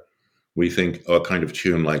prayer, we think a kind of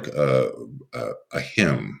tune like a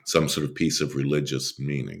hymn, some sort of piece of religious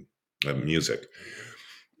meaning, music.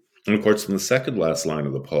 And of course, in the second last line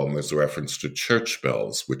of the poem, there's a reference to church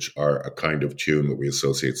bells, which are a kind of tune that we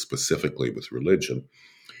associate specifically with religion.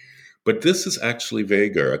 But this is actually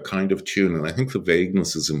vaguer, a kind of tune. And I think the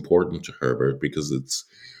vagueness is important to Herbert because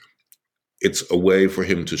it's a way for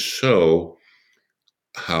him to show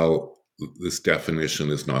how this definition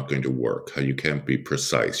is not going to work, how you can't be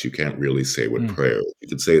precise. You can't really say what prayer is. You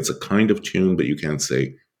could say it's a kind of tune, but you can't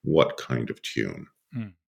say what kind of tune.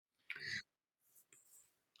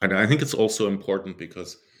 And I think it's also important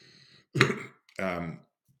because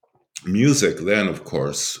music then, of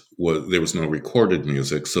course, there was no recorded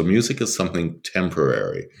music. So music is something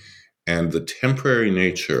temporary. And the temporary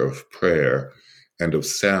nature of prayer and of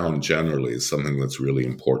sound generally is something that's really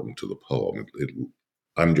important to the poem. It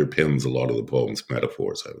underpins a lot of the poem's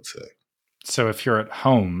metaphors, I would say. So if you're at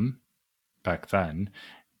home back then,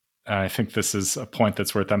 I think this is a point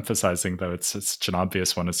that's worth emphasizing, though it's such an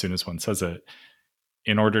obvious one as soon as one says it.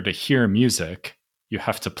 In order to hear music, you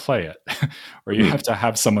have to play it, or you have to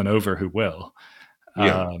have someone over who will.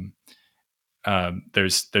 Yeah.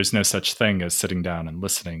 There's no such thing as sitting down and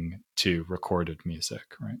listening to recorded music,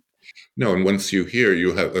 right? No, and once you hear,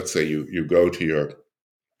 you have, let's say you go to your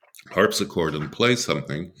harpsichord and play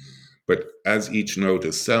something, but as each note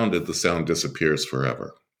is sounded, the sound disappears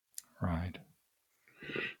forever. Right.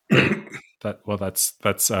 Right.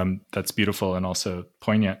 That's beautiful and also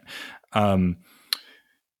poignant. Um,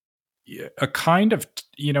 a kind of,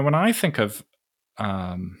 when I think of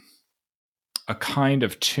a kind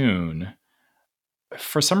of tune,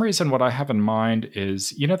 for some reason, what I have in mind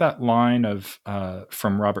is, that line of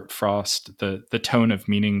from Robert Frost, the tone of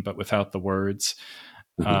meaning, but without the words.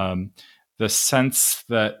 Um, the sense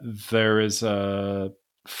that there is a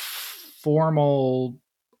formal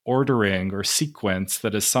ordering or sequence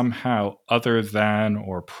that is somehow other than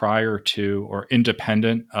or prior to or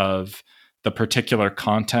independent of the particular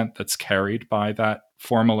content that's carried by that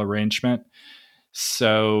formal arrangement.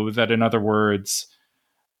 So that, in other words,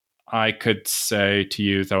 I could say to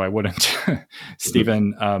you, though I wouldn't,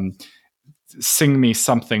 Stephen, sing me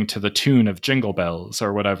something to the tune of Jingle Bells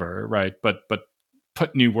or whatever, right? But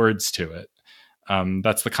put new words to it.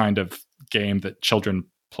 That's the kind of game that children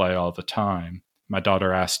play all the time. My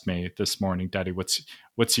daughter asked me this morning, "Daddy, what's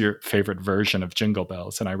your favorite version of Jingle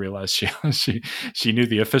Bells?" And I realized she knew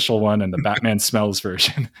the official one and the Batman Smells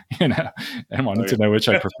version, and wanted to know which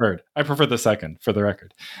I preferred. I prefer the second, for the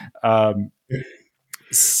record. But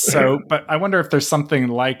I wonder if there's something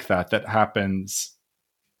like that happens,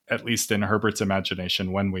 at least in Herbert's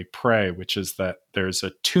imagination, when we pray, which is that there's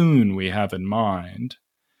a tune we have in mind,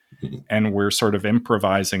 and we're sort of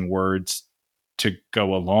improvising words to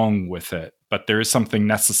go along with it. But there is something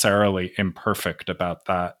necessarily imperfect about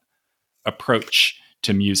that approach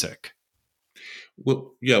to music.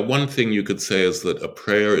 Well, yeah, one thing you could say is that a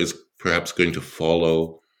prayer is perhaps going to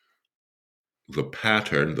follow the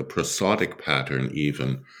pattern, the prosodic pattern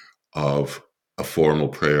even, of a formal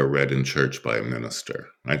prayer read in church by a minister,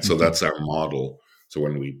 right? Mm-hmm. So that's our model. So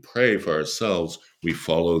when we pray for ourselves, we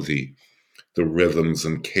follow the rhythms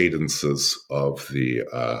and cadences of the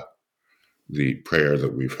prayer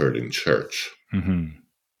that we've heard in church. Mm-hmm.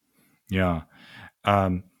 Yeah.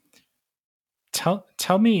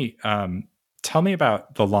 Tell me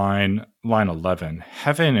about the line 11.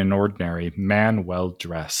 Heaven in ordinary, man well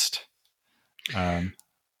dressed. The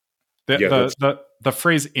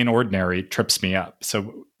phrase "in ordinary" trips me up.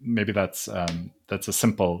 So maybe that's a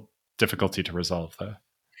simple difficulty to resolve, though.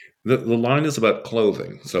 The line is about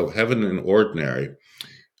clothing. So heaven in ordinary.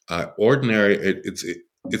 Ordinary,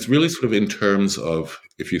 it's really sort of in terms of,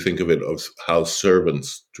 if you think of it, of how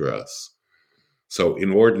servants dress. So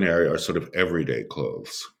in ordinary are sort of everyday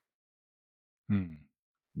clothes.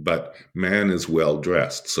 But man is well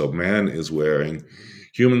dressed. So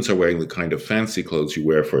humans are wearing the kind of fancy clothes you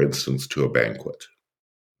wear, for instance, to a banquet.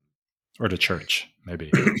 Or to church,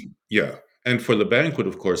 maybe. Yeah. And for the banquet,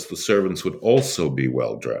 of course, the servants would also be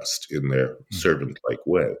well dressed in their servant-like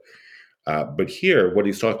way. But here, what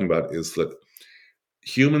he's talking about is that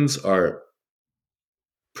humans are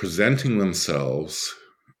presenting themselves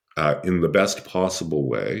in the best possible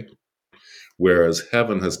way, whereas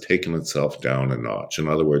heaven has taken itself down a notch. In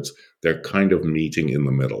other words, they're kind of meeting in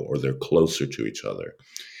the middle, or they're closer to each other.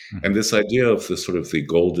 Mm-hmm. And this idea of the sort of the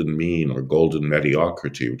golden mean or golden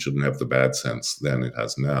mediocrity, which didn't have the bad sense then, it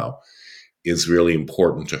has now, is really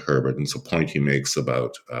important to Herbert. And it's a point he makes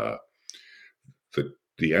about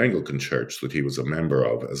the Anglican Church that he was a member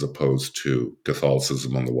of, as opposed to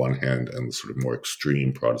Catholicism on the one hand and the sort of more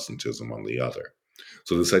extreme Protestantism on the other.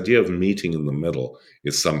 So this idea of meeting in the middle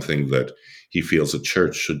is something that he feels a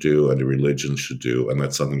church should do and a religion should do, and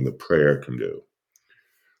that's something that prayer can do.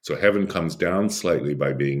 So heaven comes down slightly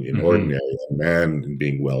by being in ordinary, and man, in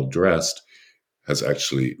being well-dressed, has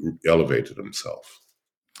actually elevated himself.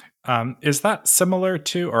 Is that similar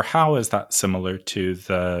to, or how is that similar to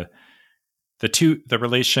the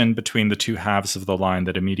relation between the two halves of the line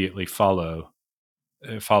that immediately follows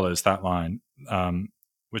that line,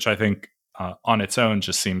 which I think on its own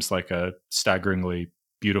just seems like a staggeringly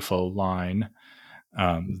beautiful line.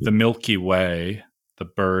 The Milky Way, the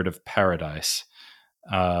bird of paradise.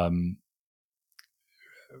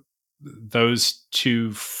 Those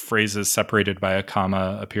two phrases separated by a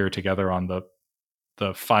comma appear together on the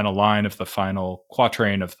final line of the final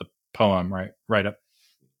quatrain of the poem, right up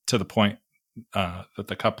to the point that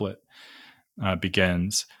the couplet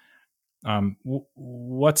begins.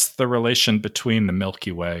 What's the relation between the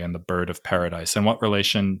Milky Way and the bird of paradise, and what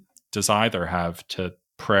relation does either have to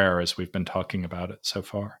prayer as we've been talking about it so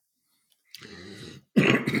far?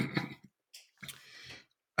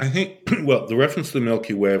 I think, well, the reference to the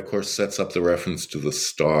Milky Way, of course, sets up the reference to the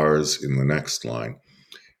stars in the next line.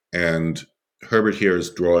 And Herbert here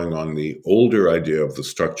is drawing on the older idea of the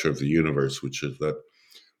structure of the universe, which is that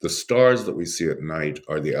the stars that we see at night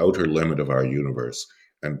are the outer limit of our universe,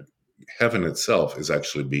 and heaven itself is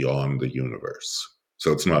actually beyond the universe.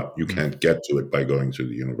 So it's not, you Mm. can't get to it by going through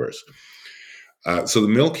the universe. So the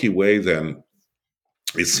Milky Way then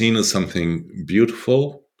is seen as something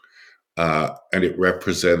beautiful, and it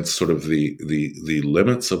represents sort of the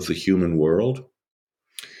limits of the human world.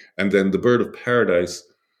 And then the bird of paradise,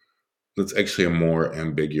 that's actually a more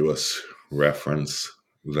ambiguous reference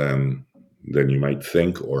than you might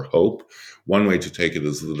think or hope. One way to take it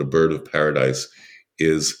is that a bird of paradise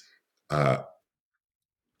is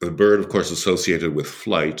the bird, of course, associated with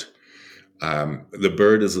flight. The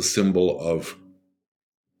bird is a symbol of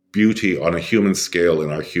beauty on a human scale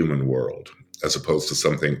in our human world, as opposed to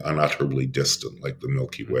something unutterably distant like the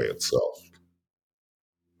Milky Way itself.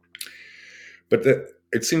 But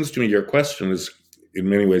it seems to me your question is, in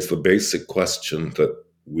many ways, the basic question that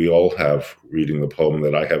we all have reading the poem,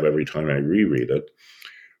 that I have every time I reread it,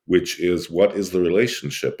 which is, what is the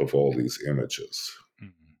relationship of all these images?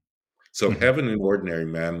 So Mm-hmm. heaven and ordinary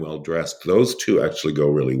man well dressed, those two actually go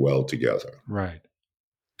really well together. Right.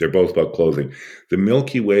 They're both about clothing. The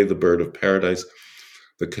Milky Way, the bird of paradise,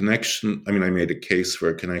 the connection, I mean, I made a case for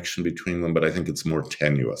a connection between them, but I think it's more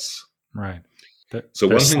tenuous. Right. So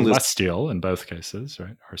They're one thing that's, celestial in both cases,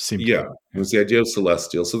 right? Or seem to yeah, be. Yeah. there's the idea of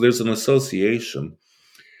celestial. So there's an association.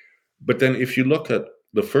 But then if you look at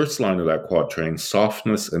the first line of that quatrain,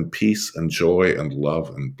 softness and peace and joy and love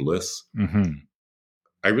and bliss, Mm-hmm.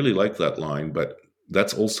 I really like that line, but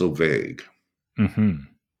that's also vague. Mm-hmm.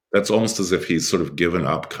 That's almost as if he's sort of given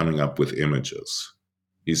up coming up with images.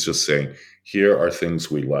 He's just saying, here are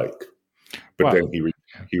things we like. But then Well,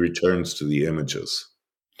 he returns to the images.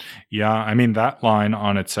 yeah, I mean, that line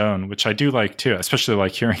on its own, which I do like too, especially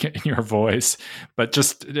like hearing it in your voice. But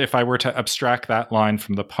just if I were to abstract that line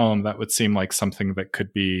from the poem, that would seem like something that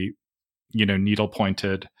could be, needle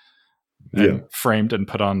pointed Yeah. and framed and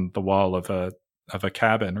put on the wall of a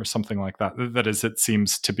cabin or something like that. That is, it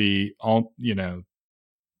seems to be all,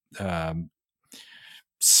 um,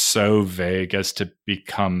 so vague as to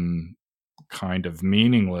become kind of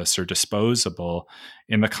meaningless or disposable.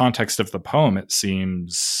 In the context of the poem, it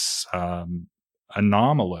seems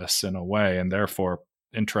anomalous in a way, and therefore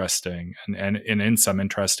interesting, and in some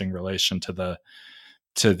interesting relation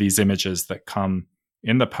to these images that come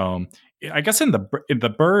in the poem. I guess in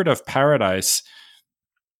the bird of paradise,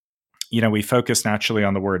 we focus naturally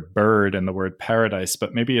on the word bird and the word paradise,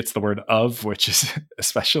 but maybe it's the word of, which is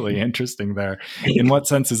especially interesting there. In what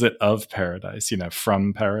sense is it of paradise?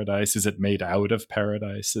 From paradise? Is it made out of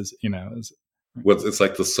paradise? Well, it's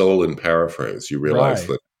like the soul in paraphrase. You realize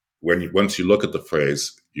Right. that once you look at the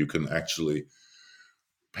phrase, you can actually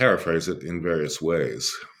paraphrase it in various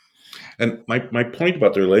ways. And my point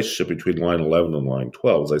about the relationship between line 11 and line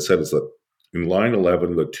 12, as I said, is that in line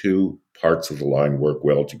 11, the two parts of the line work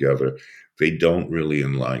well together. They don't really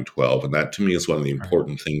in line 12. And that to me is one of the Right.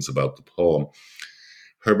 important things about the poem.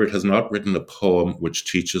 Herbert has not written a poem which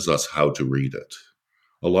teaches us how to read it.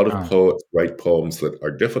 A lot of Oh, poets write poems that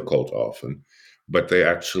are difficult often, but they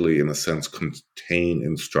actually, in a sense, contain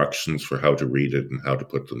instructions for how to read it and how to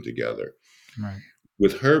put them together. right.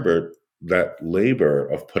 With Herbert, that labor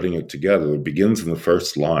of putting it together begins in the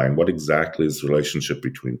first line. What exactly is the relationship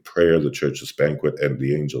between prayer, the church's banquet, and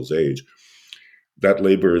the angel's age? That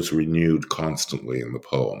labor is renewed constantly in the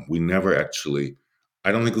poem. We never actually,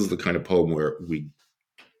 I don't think this is the kind of poem where we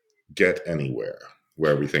get anywhere,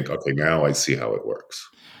 where we think, okay, now I see how it works.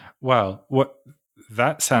 Well,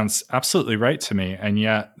 that sounds absolutely right to me, and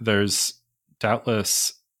yet there's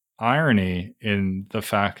doubtless irony in the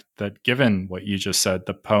fact that, given what you just said,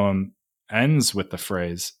 the poem ends with the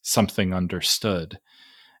phrase "something understood,"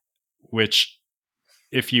 which,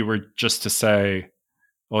 if you were just to say,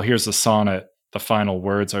 well, here's a sonnet, the final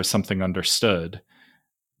words are something understood,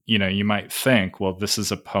 you might think, well, this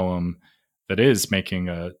is a poem that is making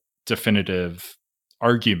a definitive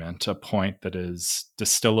argument, a point that is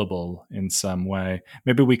distillable in some way.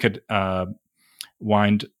 Maybe we could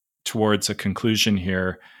wind towards a conclusion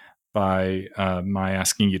here by my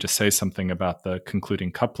asking you to say something about the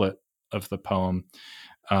concluding couplet of the poem.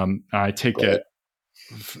 I take Right. it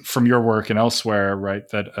from your work and elsewhere, right,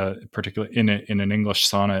 that particularly in an English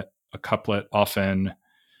sonnet, a couplet often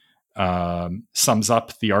sums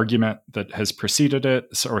up the argument that has preceded it,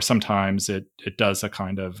 or sometimes it does a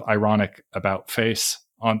kind of ironic about face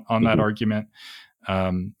on that Mhm. argument.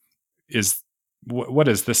 Is what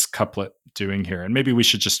is this couplet doing here? And maybe we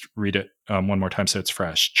should just read it one more time so it's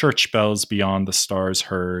fresh. Church bells beyond the stars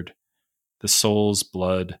heard, the soul's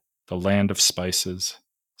blood, the land of spices,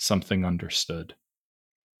 something understood.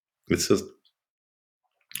 It's just,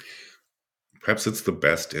 perhaps it's the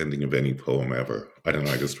best ending of any poem ever. I don't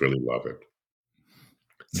know. I just really love it.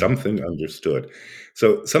 Something understood.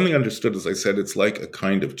 So something understood, as I said, it's like a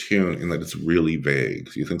kind of tune in that it's really vague.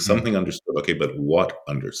 You think Mm, something understood, okay, but what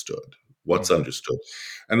understood? What's mm, understood?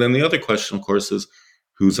 And then the other question, of course, is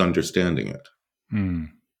who's understanding it? mm,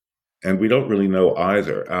 And we don't really know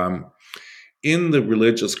either. In the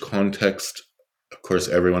religious context, of course,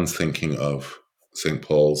 everyone's thinking of St.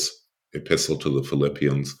 Paul's epistle to the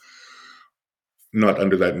Philippians, not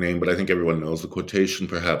under that name, but I think everyone knows the quotation,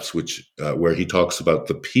 perhaps, which where he talks about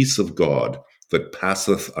the peace of God that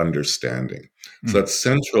passeth understanding. So mm, that's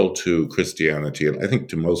central to Christianity, and I think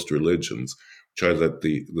to most religions, which are that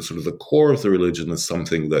the sort of the core of the religion is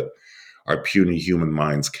something that our puny human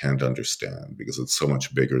minds can't understand because it's so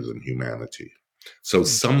much bigger than humanity. So mm,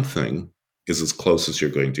 something is as close as you're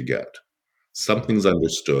going to get. Something's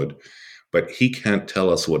understood, but he can't tell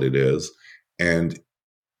us what it is, and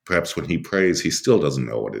perhaps when he prays, he still doesn't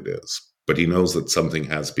know what it is, but he knows that something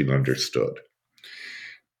has been understood.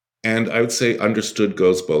 And I would say understood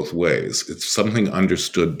goes both ways. It's something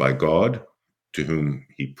understood by God, to whom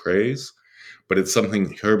he prays, but it's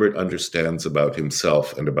something Herbert understands about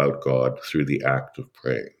himself and about God through the act of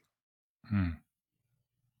praying. mm.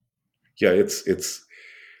 Yeah, it's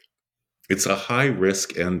a high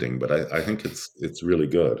risk ending, but I think it's really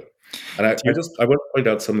good. And Do you, I want to point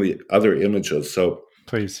out some of the other images. So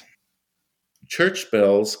please? church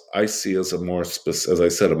bells, I see as as I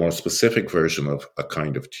said, a more specific version of a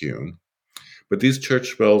kind of tune. But these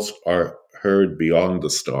church bells are heard beyond the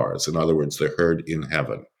stars. In other words, they're heard in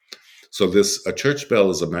heaven. So a church bell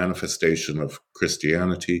is a manifestation of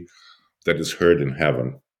Christianity that is heard in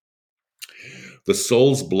heaven. The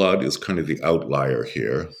soul's blood is kind of the outlier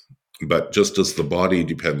here, but just as the body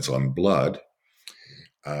depends on blood,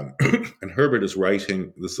 and Herbert is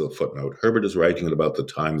writing, this is a footnote, Herbert is writing at about the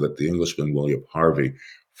time that the Englishman William Harvey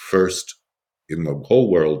first in the whole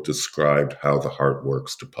world described how the heart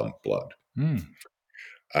works to pump blood. Mm,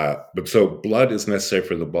 But so blood is necessary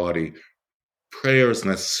for the body. Prayer is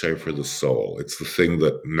necessary for the soul. It's the thing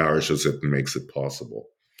that nourishes it and makes it possible.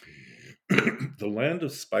 The Land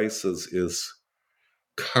of Spices is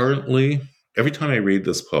currently, every time I read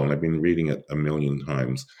this poem, I've been reading it a million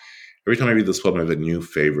times. Every time I read this poem, I have a new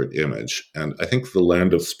favorite image. And I think The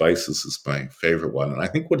Land of Spices is my favorite one. And I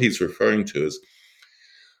think what he's referring to is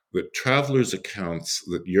that travelers' accounts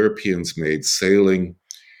that Europeans made sailing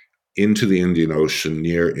into the Indian Ocean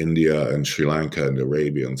near India and Sri Lanka and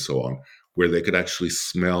Arabia and so on, where they could actually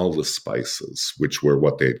smell the spices, which were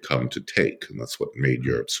what they had come to take. And that's what made mm,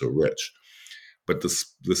 Europe so rich. But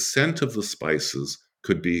the scent of the spices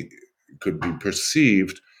could be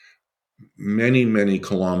perceived many, many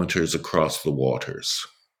kilometers across the waters.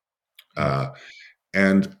 mm, Uh,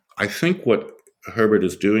 and I think what Herbert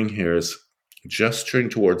is doing here is gesturing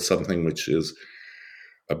towards something which is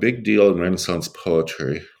a big deal in Renaissance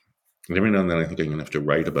poetry. And every now and then I think I'm going to have to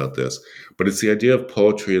write about this. But it's the idea of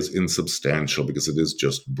poetry as insubstantial because it is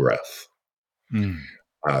just breath. mm,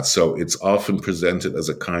 So it's often presented as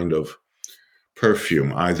a kind of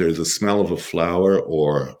perfume, either the smell of a flower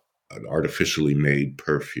or an artificially made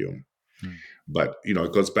perfume. mm. But,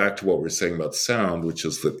 it goes back to what we we're saying about sound, which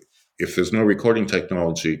is that if there's no recording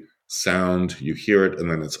technology, sound, you hear it and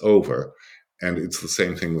then it's over. And it's the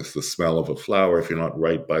same thing with the smell of a flower. If you're not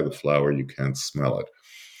right by the flower, you can't smell it.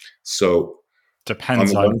 So on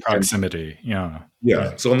Depends the on one hand, proximity. Yeah.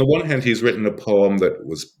 Yeah. yeah. So on the one hand, he's written a poem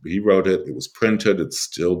he wrote it, it was printed, it's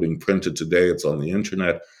still being printed today, it's on the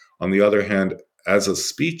internet. On the other hand, as a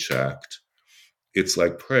speech act, it's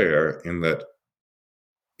like prayer in that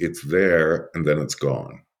it's there and then it's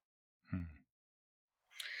gone, Mm,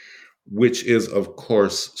 which is, of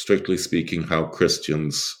course, strictly speaking, how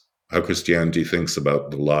Christianity thinks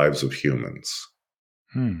about the lives of humans,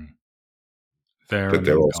 mm. There that and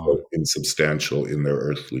they're then also gone. insubstantial in their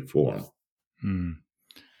earthly form. Mm.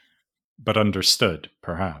 But understood,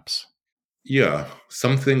 perhaps. Yeah,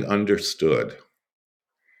 something understood.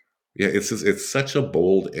 Yeah, it's such a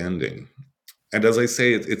bold ending. And as I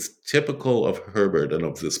say, it's typical of Herbert and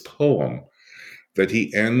of this poem that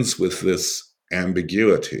he ends with this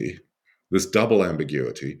ambiguity, this double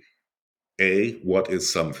ambiguity. A, what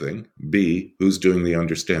is something? B, who's doing the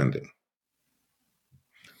understanding?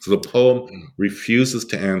 So the poem refuses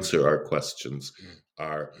to answer our questions,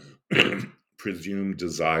 our presumed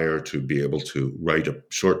desire to be able to write a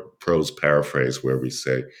short prose paraphrase where we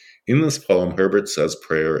say, in this poem, Herbert says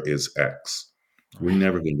prayer is X. We're Right.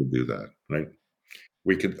 never going to do that, right?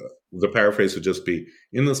 The paraphrase would just be,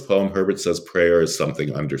 in this poem, Herbert says prayer is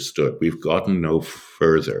something understood. We've gotten no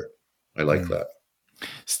further. I like Mm. that.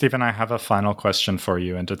 Stephen, I have a final question for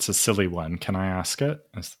you, and it's a silly one. Can I ask it?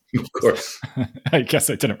 Of course. I guess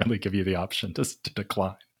I didn't really give you the option to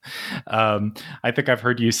decline. I think I've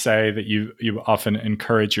heard you say that you often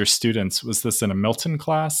encourage your students. Was this in a Milton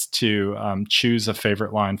class to choose a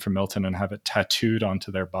favorite line from Milton and have it tattooed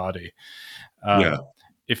onto their body? Yeah.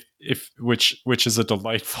 If which is a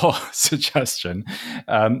delightful suggestion.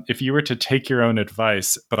 If you were to take your own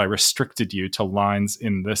advice, but I restricted you to lines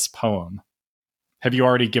in this poem, have you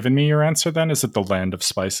already given me your answer then? Is it the land of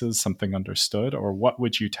spices, something understood? Or what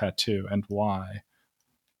would you tattoo and why?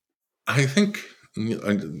 I think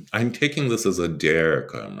I'm taking this as a dare,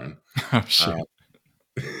 Cameron. Oh, shit.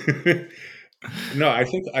 No, I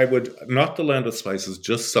think I would not the land of spices,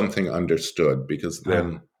 just something understood, because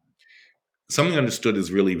then something understood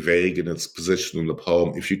is really vague in its position in the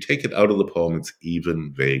poem. If you take it out of the poem, it's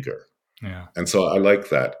even vaguer. Yeah. And so I like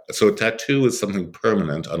that. So a tattoo is something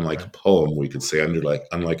permanent, unlike a poem, we could say,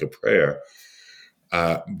 unlike a prayer.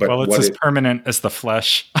 But Well, it's as permanent as the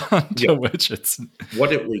flesh to which it's.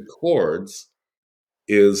 What it records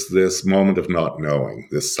is this moment of not knowing,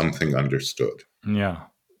 this something understood. Yeah.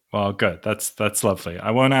 Well, good. That's lovely.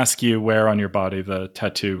 I won't ask you where on your body the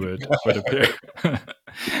tattoo would appear.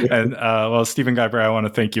 And well, Stephen Guy-Bray, I want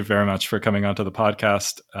to thank you very much for coming onto the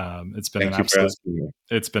podcast. It's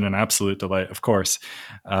been an absolute delight, of course.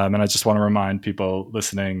 And I just want to remind people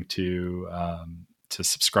listening to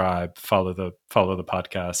subscribe, follow the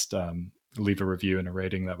podcast, leave a review and a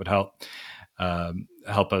rating. That would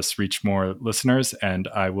help us reach more listeners. And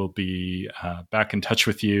I will be back in touch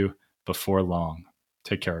with you before long.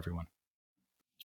 Take care, everyone.